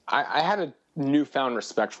 I had a newfound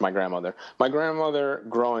respect for my grandmother. My grandmother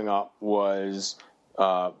growing up was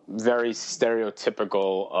very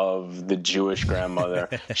stereotypical of the Jewish grandmother.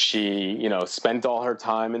 She, spent all her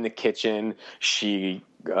time in the kitchen. She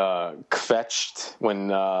kvetched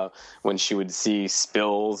when she would see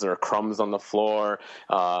spills or crumbs on the floor.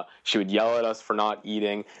 She would yell at us for not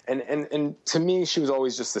eating. And to me, she was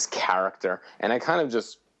always just this character. And I kind of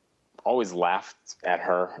just always laughed at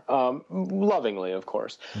her, lovingly, of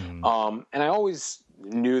course. And I always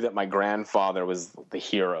knew that my grandfather was the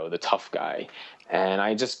hero, the tough guy. And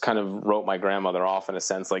I just kind of wrote my grandmother off in a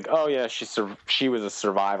sense, like, oh yeah, she was a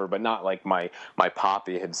survivor, but not like my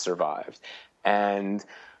poppy had survived. And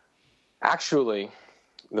actually,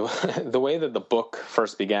 the way that the book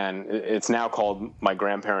first began, it's now called My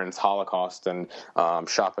Grandparents' Holocaust, and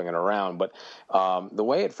shopping it around. But the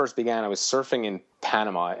way it first began, I was surfing in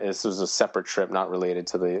Panama. This was a separate trip, not related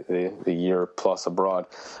to the year plus abroad.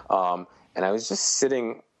 And I was just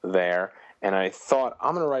sitting there, and I thought,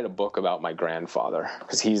 I'm going to write a book about my grandfather,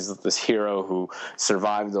 because he's this hero who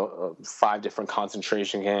survived 5 different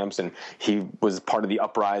concentration camps, and he was part of the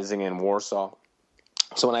uprising in Warsaw.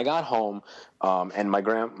 So when I got home, and my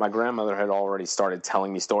grandmother had already started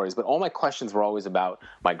telling me stories, but all my questions were always about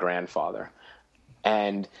my grandfather.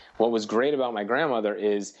 And what was great about my grandmother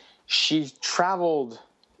is she traveled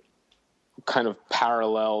kind of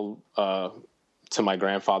parallel to my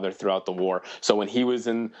grandfather throughout the war. So when he was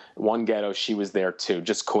in one ghetto, she was there too,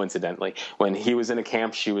 just coincidentally. When he was in a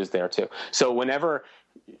camp, she was there too. So whenever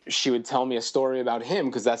she would tell me a story about him,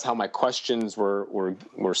 because that's how my questions were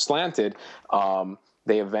slanted,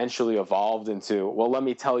 they eventually evolved into, well, let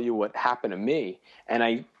me tell you what happened to me. And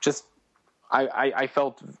I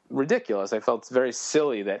felt ridiculous. I felt very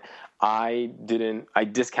silly that I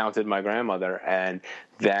discounted my grandmother, and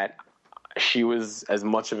that she was as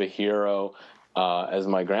much of a hero as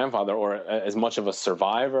my grandfather, or as much of a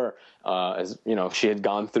survivor as, she had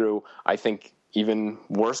gone through, I think, even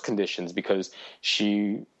worse conditions, because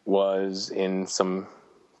she was in some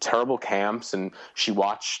terrible camps, and she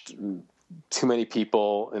watched too many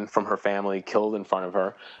people from her family killed in front of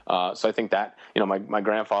her. So I think that, my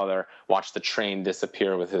grandfather watched the train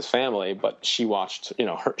disappear with his family, but she watched,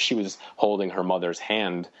 she was holding her mother's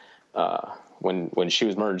hand when she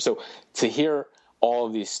was murdered. So to hear all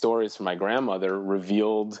of these stories from my grandmother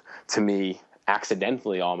revealed to me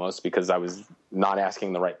accidentally, almost because I was not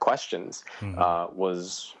asking the right questions,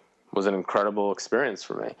 was an incredible experience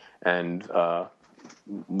for me. And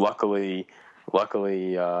luckily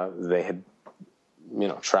they had,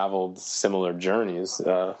 traveled similar journeys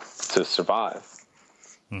to survive.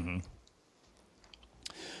 Mm-hmm.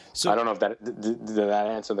 So I don't know if did that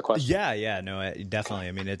answer the question. Yeah, no, definitely.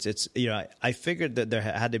 I mean, it's I figured that there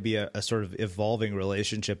had to be a sort of evolving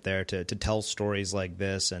relationship there to tell stories like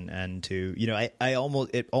this, and to,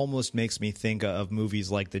 it almost makes me think of movies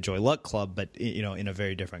like The Joy Luck Club, but in a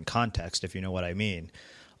very different context, if you know what I mean.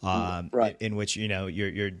 Right. In which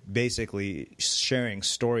you're basically sharing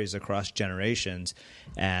stories across generations,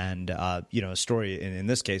 and a story in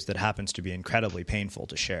this case that happens to be incredibly painful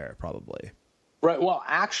to share, probably. Right. Well,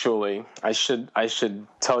 actually, I should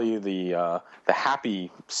tell you the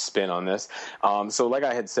happy spin on this. So, like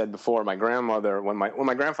I had said before, my grandmother, when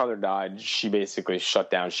my grandfather died, she basically shut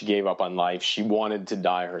down. She gave up on life. She wanted to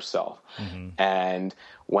die herself. Mm-hmm. And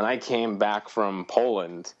when I came back from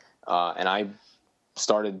Poland, and I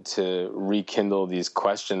started to rekindle these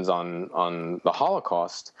questions on the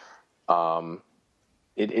Holocaust,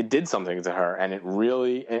 it did something to her, and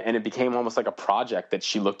it became almost like a project that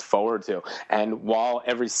she looked forward to. And while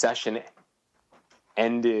every session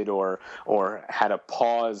ended or had a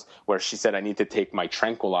pause where she said, I need to take my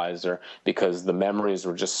tranquilizer because the memories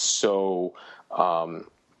were just so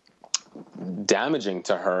damaging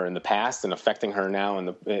to her in the past and affecting her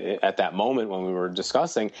now at that moment when we were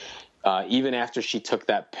discussing, even after she took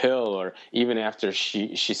that pill, or even after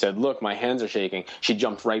she said, look, my hands are shaking, she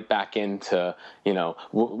jumped right back into,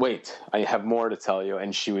 wait, I have more to tell you.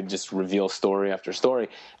 And she would just reveal story after story.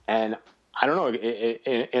 And I don't know,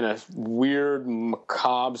 in a weird,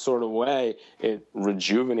 macabre sort of way, it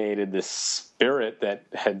rejuvenated this spirit that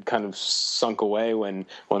had kind of sunk away when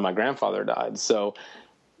my grandfather died. So,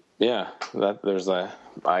 yeah, there's a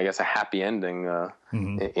happy ending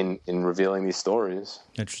in revealing these stories.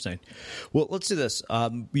 Interesting. Well, let's do this.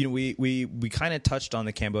 We kind of touched on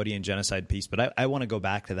the Cambodian genocide piece, but I want to go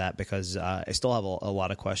back to that because I still have a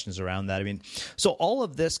lot of questions around that. I mean, so all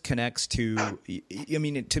of this connects to. I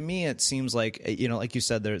mean, to me, it seems like like you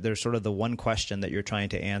said, there's sort of the one question that you're trying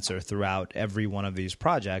to answer throughout every one of these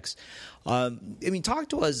projects. I mean, talk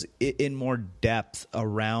to us in more depth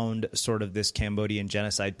around sort of this Cambodian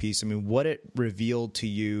genocide piece. I mean, what it revealed to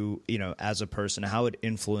you, as a person, how it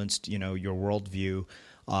influenced, your worldview,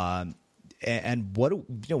 and what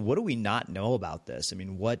do we not know about this? I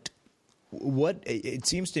mean, what it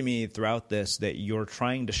seems to me throughout this that you're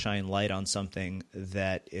trying to shine light on something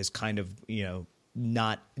that is kind of,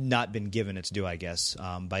 not been given its due, I guess,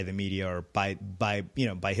 by the media or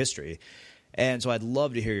by history. And so I'd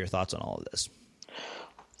love to hear your thoughts on all of this.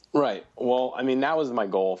 Right. Well, I mean, that was my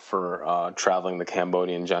goal for traveling the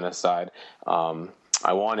Cambodian genocide.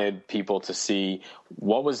 I wanted people to see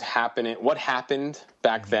what happened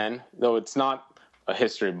back then, though it's not a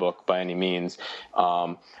history book by any means.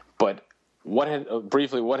 But what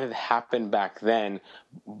had happened back then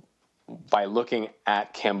by looking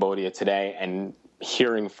at Cambodia today and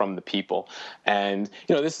hearing from the people. And,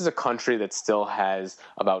 this is a country that still has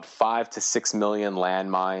about 5 to 6 million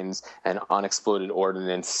landmines and unexploded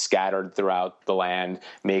ordnance scattered throughout the land,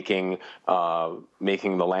 making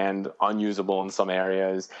the land unusable in some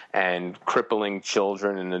areas and crippling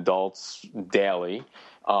children and adults daily.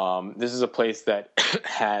 This is a place that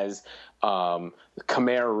has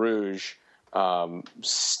Khmer Rouge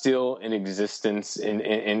still in existence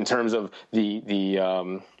in terms of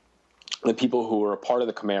the people who were a part of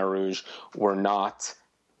the Khmer Rouge were not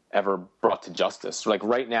ever brought to justice. Like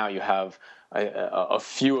right now, you have a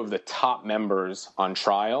few of the top members on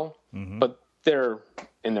trial, but they're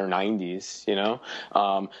in their 90s,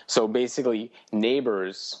 So basically,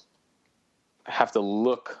 neighbors have to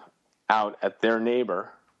look out at their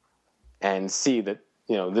neighbor and see that,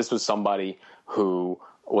 this was somebody who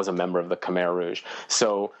was a member of the Khmer Rouge.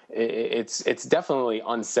 So it's definitely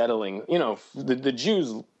unsettling. The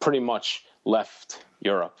Jews pretty much left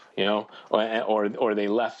Europe, or they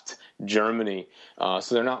left Germany.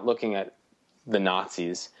 So they're not looking at the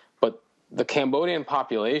Nazis, but the Cambodian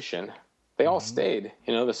population, they all stayed.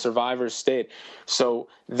 The survivors stayed. So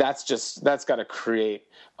that's got to create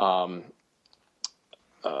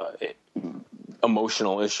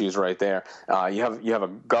emotional issues right there. You have a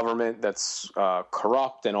government that's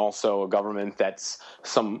corrupt, and also a government that's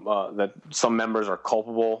that some members are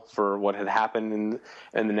culpable for what had happened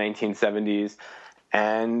in the 1970s,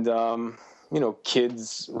 and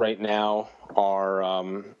kids right now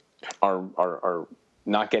are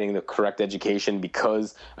not getting the correct education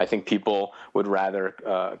because I think people would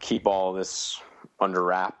rather keep all this under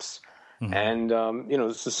wraps. Mm-hmm.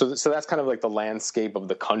 And so that's kind of like the landscape of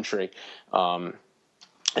the country, and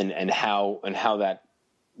how that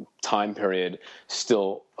time period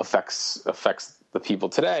still affects the people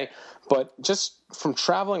today. But just from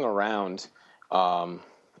traveling around and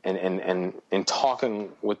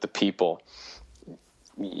talking with the people,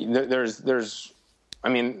 there's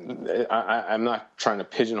I'm not trying to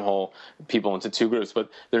pigeonhole people into two groups, but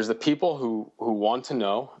there's the people who want to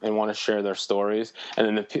know and want to share their stories,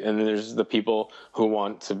 and then there's the people who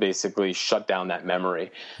want to basically shut down that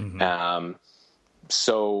memory. Mm-hmm.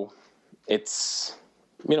 So it's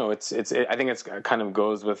I think it's kind of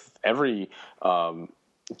goes with every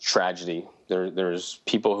tragedy. There's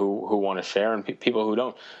people who want to share and people who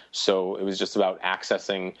don't. So it was just about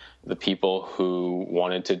accessing the people who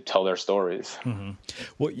wanted to tell their stories. Mm-hmm.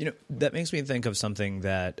 Well, that makes me think of something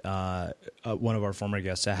that one of our former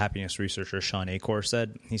guests, a happiness researcher, Sean Acor,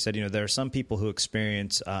 said. He said, there are some people who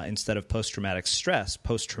experience, instead of post-traumatic stress,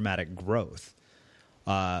 post-traumatic growth.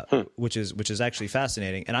 Which is actually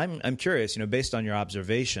fascinating. And I'm curious, based on your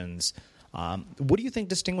observations, what do you think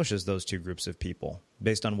distinguishes those two groups of people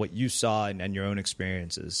based on what you saw and your own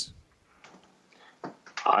experiences?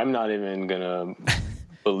 I'm not even gonna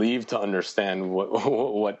believe to understand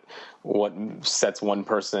what sets one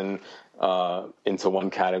person into one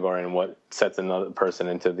category and what sets another person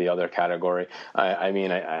into the other category.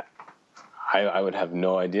 I would have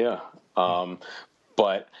no idea.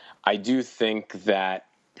 But I do think that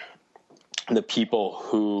the people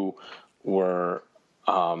who were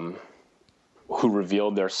who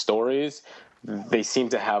revealed their stories, they seem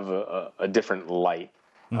to have a different light.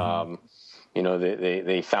 Mm-hmm.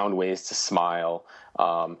 They found ways to smile,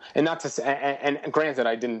 and not to say, and granted,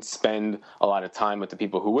 I didn't spend a lot of time with the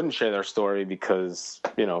people who wouldn't share their story because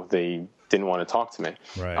they didn't want to talk to me.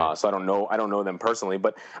 Right. So I don't know them personally,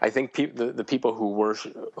 but I think the people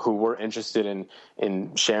who were interested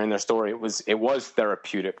in sharing their story, it was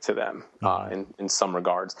therapeutic to them, in some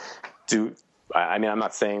regards. I'm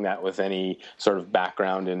not saying that with any sort of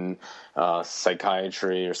background in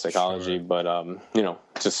psychiatry or psychology, sure. But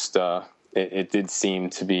it did seem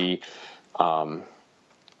to be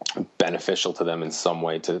beneficial to them in some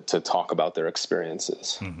way to talk about their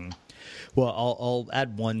experiences. Mm-hmm. Well, I'll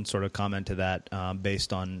add one sort of comment to that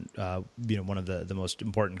based on one of the most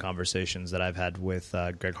important conversations that I've had with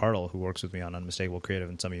Greg Hartle, who works with me on Unmistakable Creative,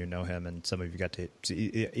 and some of you know him, and some of you got to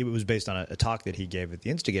see. It was based on a talk that he gave at the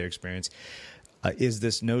Instigator Experience. Is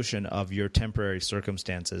this notion of your temporary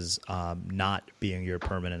circumstances not being your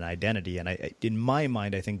permanent identity. And in my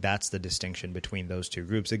mind, I think that's the distinction between those two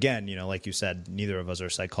groups. Again, like you said, neither of us are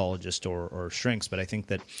psychologists or shrinks, but I think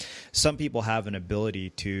that some people have an ability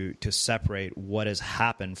to separate what has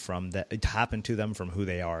happened to them from who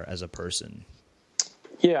they are as a person.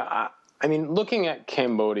 Yeah, looking at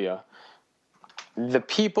Cambodia, the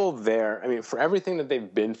people there, for everything that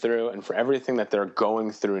they've been through and for everything that they're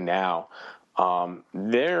going through now,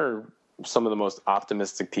 they're some of the most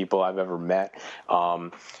optimistic people I've ever met.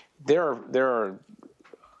 There are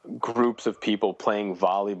groups of people playing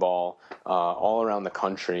volleyball all around the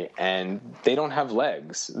country, and they don't have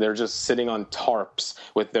legs. They're just sitting on tarps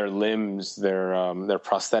with their limbs, their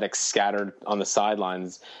prosthetics scattered on the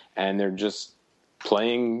sidelines, and they're just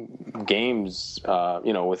playing games,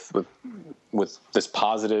 with this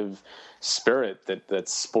positive spirit that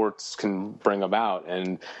sports can bring about.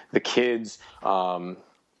 And the kids are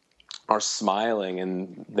smiling.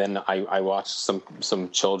 And then I watched some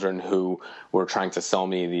children who were trying to sell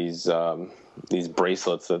me these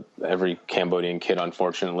bracelets that every Cambodian kid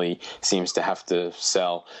unfortunately seems to have to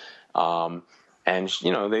sell. And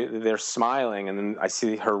they're smiling, and then I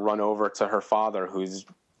see her run over to her father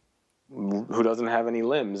who doesn't have any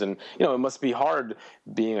limbs. And, it must be hard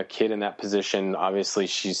being a kid in that position. Obviously,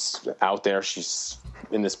 she's out there. She's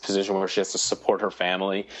in this position where she has to support her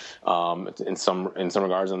family in some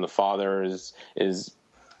regards. And the father is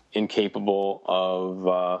incapable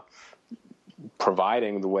of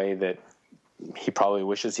providing the way that he probably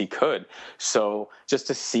wishes he could. So just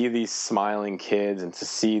to see these smiling kids and to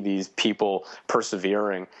see these people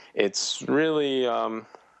persevering, it's really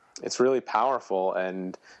powerful.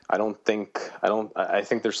 And I think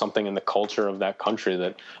there's something in the culture of that country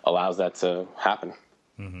that allows that to happen.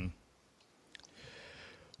 Mm-hmm.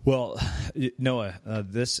 Well, Noah,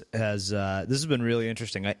 this has been really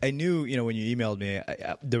interesting. I knew, when you emailed me,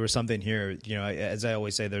 there was something here. As I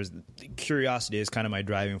always say, there's curiosity is kind of my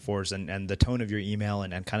driving force, and the tone of your email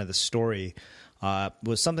and kind of the story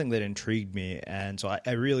was something that intrigued me. And so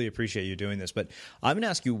I really appreciate you doing this. But I'm going to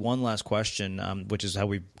ask you one last question, which is how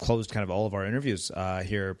we closed kind of all of our interviews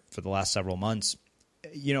here for the last several months.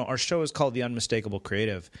 Our show is called The Unmistakable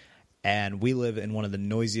Creative, and we live in one of the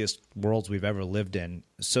noisiest worlds we've ever lived in.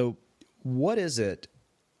 So what is it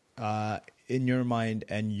in your mind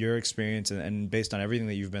and your experience and based on everything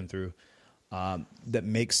that you've been through that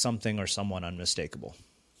makes something or someone unmistakable?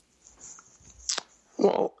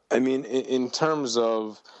 Well, I mean, in terms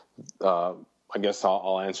of, I guess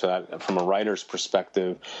I'll answer that from a writer's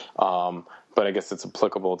perspective, but I guess it's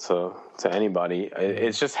applicable to anybody.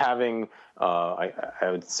 It's just having, I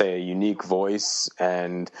would say, a unique voice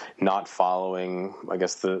and not following, I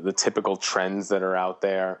guess, the typical trends that are out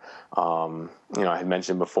there. I had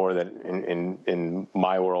mentioned before that in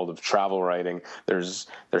my world of travel writing, there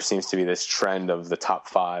seems to be this trend of the top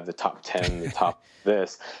 5, the top 10, the top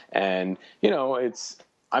this, and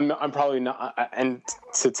I'm probably not. And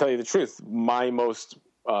to tell you the truth, my most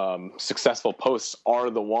successful posts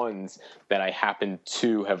are the ones that I happen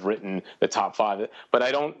to have written the top 5, but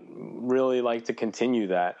I don't really like to continue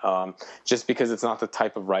that just because it's not the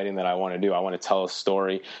type of writing that I want to do. I want to tell a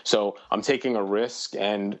story. So I'm taking a risk,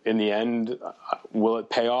 and in the end, will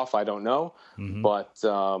it pay off? I don't know. Mm-hmm. But,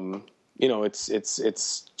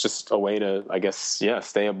 it's just a way to, I guess,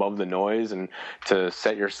 stay above the noise and to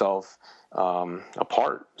set yourself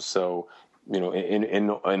apart. So,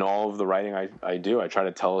 in all of the writing I do, I try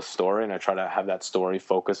to tell a story, and I try to have that story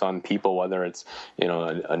focus on people, whether it's,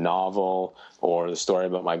 a novel or the story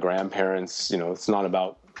about my grandparents. It's not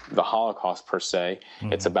about the Holocaust per se.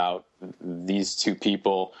 Mm-hmm. It's about these two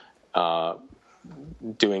people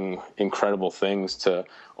doing incredible things to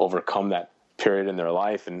overcome that period in their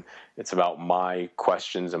life. And it's about my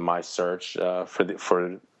questions and my search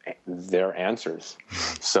for their answers.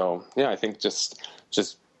 So, I think just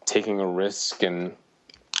taking a risk and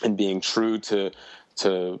being true to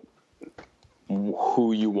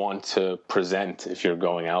who you want to present if you're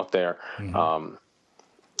going out there, mm-hmm.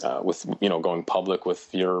 With going public with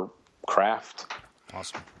your craft.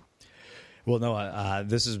 Awesome. Well, Noah,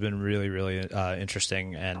 this has been really, really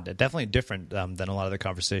interesting and definitely different than a lot of the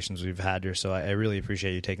conversations we've had here. So I really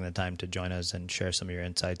appreciate you taking the time to join us and share some of your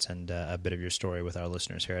insights and a bit of your story with our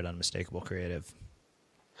listeners here at Unmistakable Creative.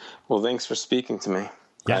 Well, thanks for speaking to me.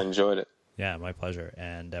 Yeah. I enjoyed it. Yeah, my pleasure.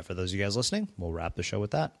 And for those of you guys listening, we'll wrap the show with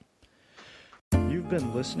that. You've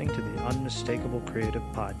been listening to the Unmistakable Creative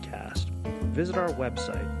Podcast. Visit our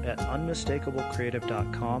website at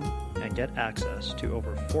unmistakablecreative.com and get access to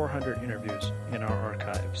over 400 interviews in our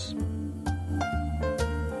archives.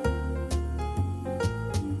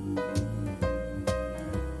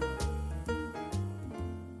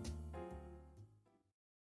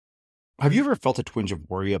 Have you ever felt a twinge of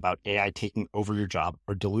worry about AI taking over your job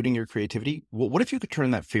or diluting your creativity? Well, what if you could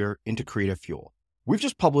turn that fear into creative fuel? We've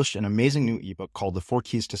just published an amazing new ebook called The 4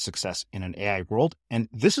 Keys to Success in an AI World, and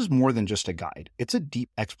this is more than just a guide. It's a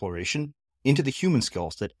deep exploration into the human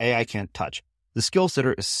skills that AI can't touch, the skills that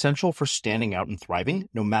are essential for standing out and thriving,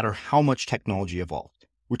 no matter how much technology evolves.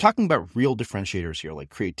 We're talking about real differentiators here,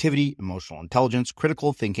 like creativity, emotional intelligence,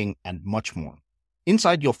 critical thinking, and much more.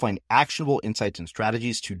 Inside, you'll find actionable insights and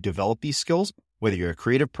strategies to develop these skills, whether you're a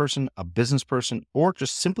creative person, a business person, or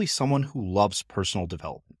just simply someone who loves personal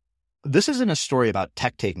development. This isn't a story about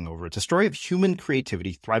tech taking over. It's a story of human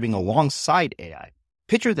creativity thriving alongside AI.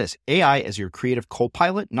 Picture this, AI as your creative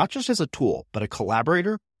co-pilot, not just as a tool, but a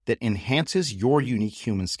collaborator that enhances your unique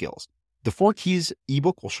human skills. The 4 Keys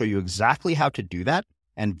ebook will show you exactly how to do that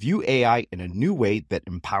and view AI in a new way that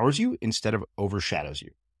empowers you instead of overshadows you.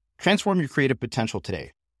 Transform your creative potential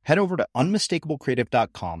today. Head over to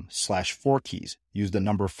unmistakablecreative.com/4keys. Use the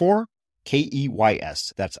number 4,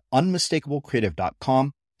 KEYS. That's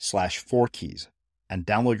unmistakablecreative.com/4keys and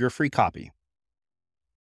download your free copy.